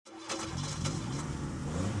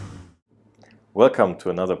Welcome to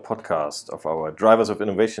another podcast of our Drivers of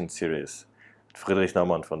Innovation series at Friedrich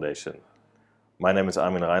Naumann Foundation. My name is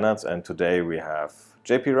Armin Reinhardt and today we have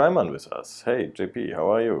JP Reimann with us. Hey JP, how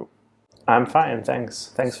are you? I'm fine,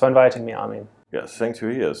 thanks. Thanks for inviting me, Armin. Yes, thanks to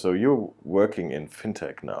hear. So you're working in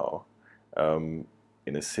fintech now,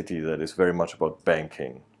 in a city that is very much about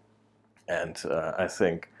banking. And I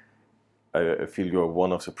feel you're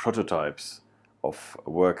one of the prototypes of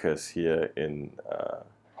workers here in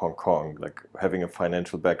Hong Kong, like having a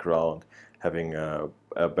financial background, having a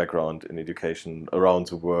background in education around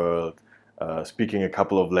the world, speaking a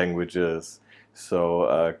couple of languages.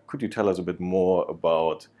 So could you tell us a bit more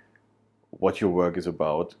about what your work is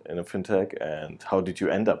about in a fintech and how did you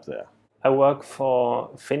end up there? I work for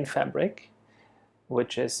FinFabric,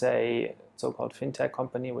 which is a so-called fintech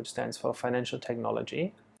company, which stands for financial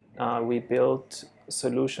technology. We build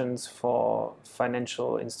solutions for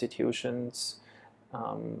financial institutions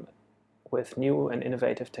with new and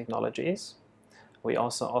innovative technologies. We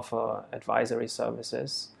also offer advisory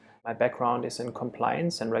services. My background is in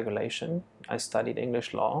compliance and regulation. I studied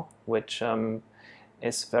English law, which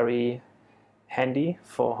is very handy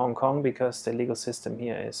for Hong Kong because the legal system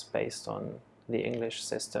here is based on the English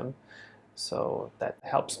system. So that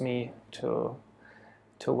helps me to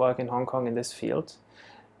work in Hong Kong in this field.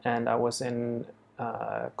 And I was in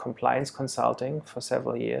compliance consulting for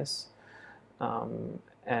several years.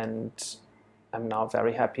 And I'm now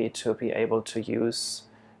very happy to be able to use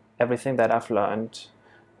everything that I've learned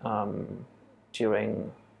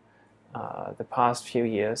during the past few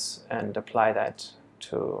years and apply that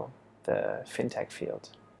to the fintech field.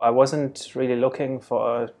 I wasn't really looking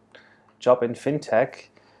for a job in fintech,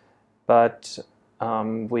 but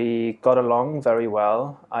we got along very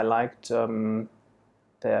well. I liked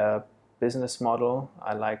their business model.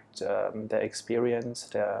 I liked their experience,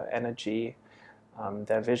 their energy,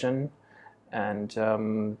 their vision. And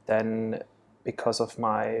then because of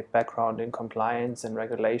my background in compliance and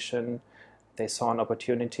regulation, they saw an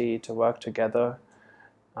opportunity to work together.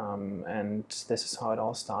 And this is how it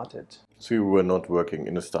all started. So you were not working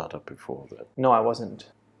in a startup before that? No, I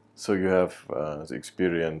wasn't. So you have the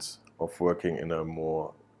experience of working in a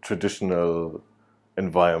more traditional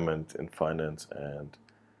environment in finance and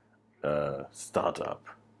startup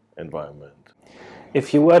environment.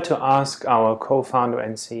 If you were to ask our co-founder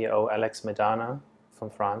and CEO, Alex Medana from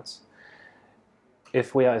France,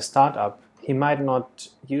 if we are a startup, he might not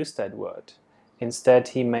use that word. Instead,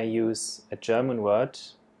 he may use a German word,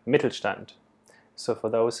 Mittelstand. So for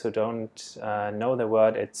those who don't know the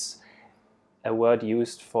word, it's a word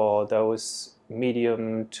used for those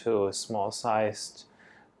medium to small-sized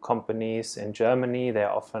companies in Germany. They're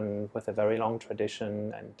often with a very long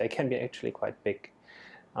tradition and they can be actually quite big.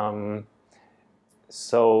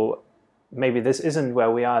 So maybe this isn't where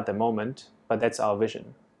we are at the moment, but that's our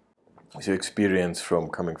vision. Is your experience from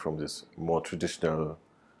coming from this more traditional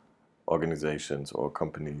organizations or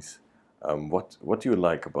companies, what do you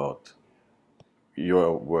like about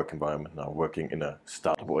your work environment now, working in a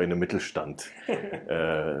startup or in a Mittelstand,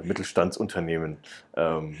 Mittelstandsunternehmen?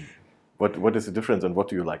 What is the difference and what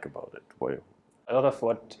do you like about it? Why? A lot of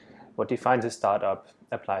what defines a startup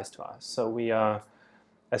applies to us. So we are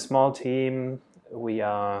a small team, we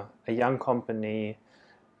are a young company,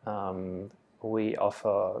 we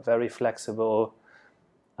offer very flexible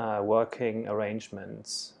working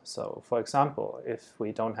arrangements. So for example, if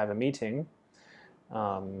we don't have a meeting,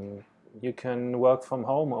 you can work from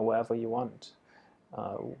home or wherever you want,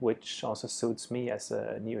 which also suits me as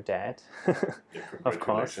a new dad, of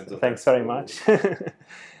course. Thanks very much.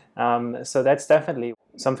 So that's definitely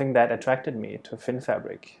something that attracted me to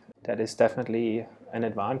FinFabric. That is definitely an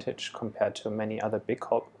advantage compared to many other big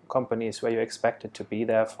companies where you're expected to be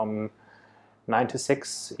there from 9 to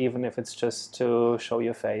 6, even if it's just to show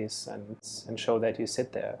your face and show that you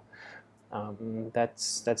sit there.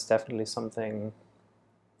 That's definitely something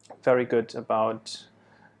very good about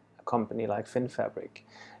a company like FinFabric.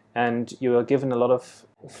 And you are given a lot of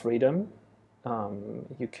freedom.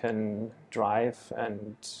 You can drive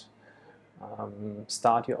and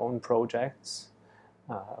start your own projects,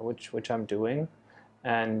 which I'm doing.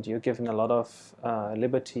 And you're given a lot of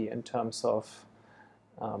liberty in terms of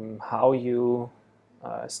how you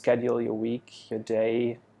schedule your week, your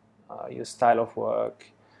day, your style of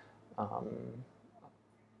work.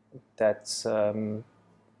 That's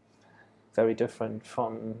very different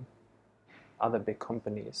from other big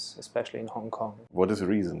companies, especially in Hong Kong. What is the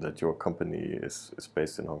reason that your company is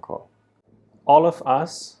based in Hong Kong? All of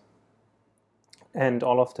us and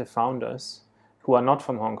all of the founders who are not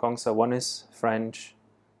from Hong Kong, so one is French,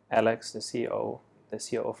 Alex, the CEO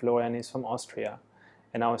of Lorian is from Austria,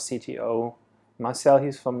 and our CTO Marcel,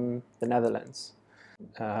 he's from the Netherlands.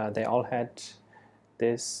 They all had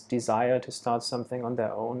this desire to start something on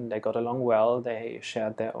their own. They got along well. They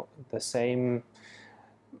shared the same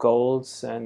goals and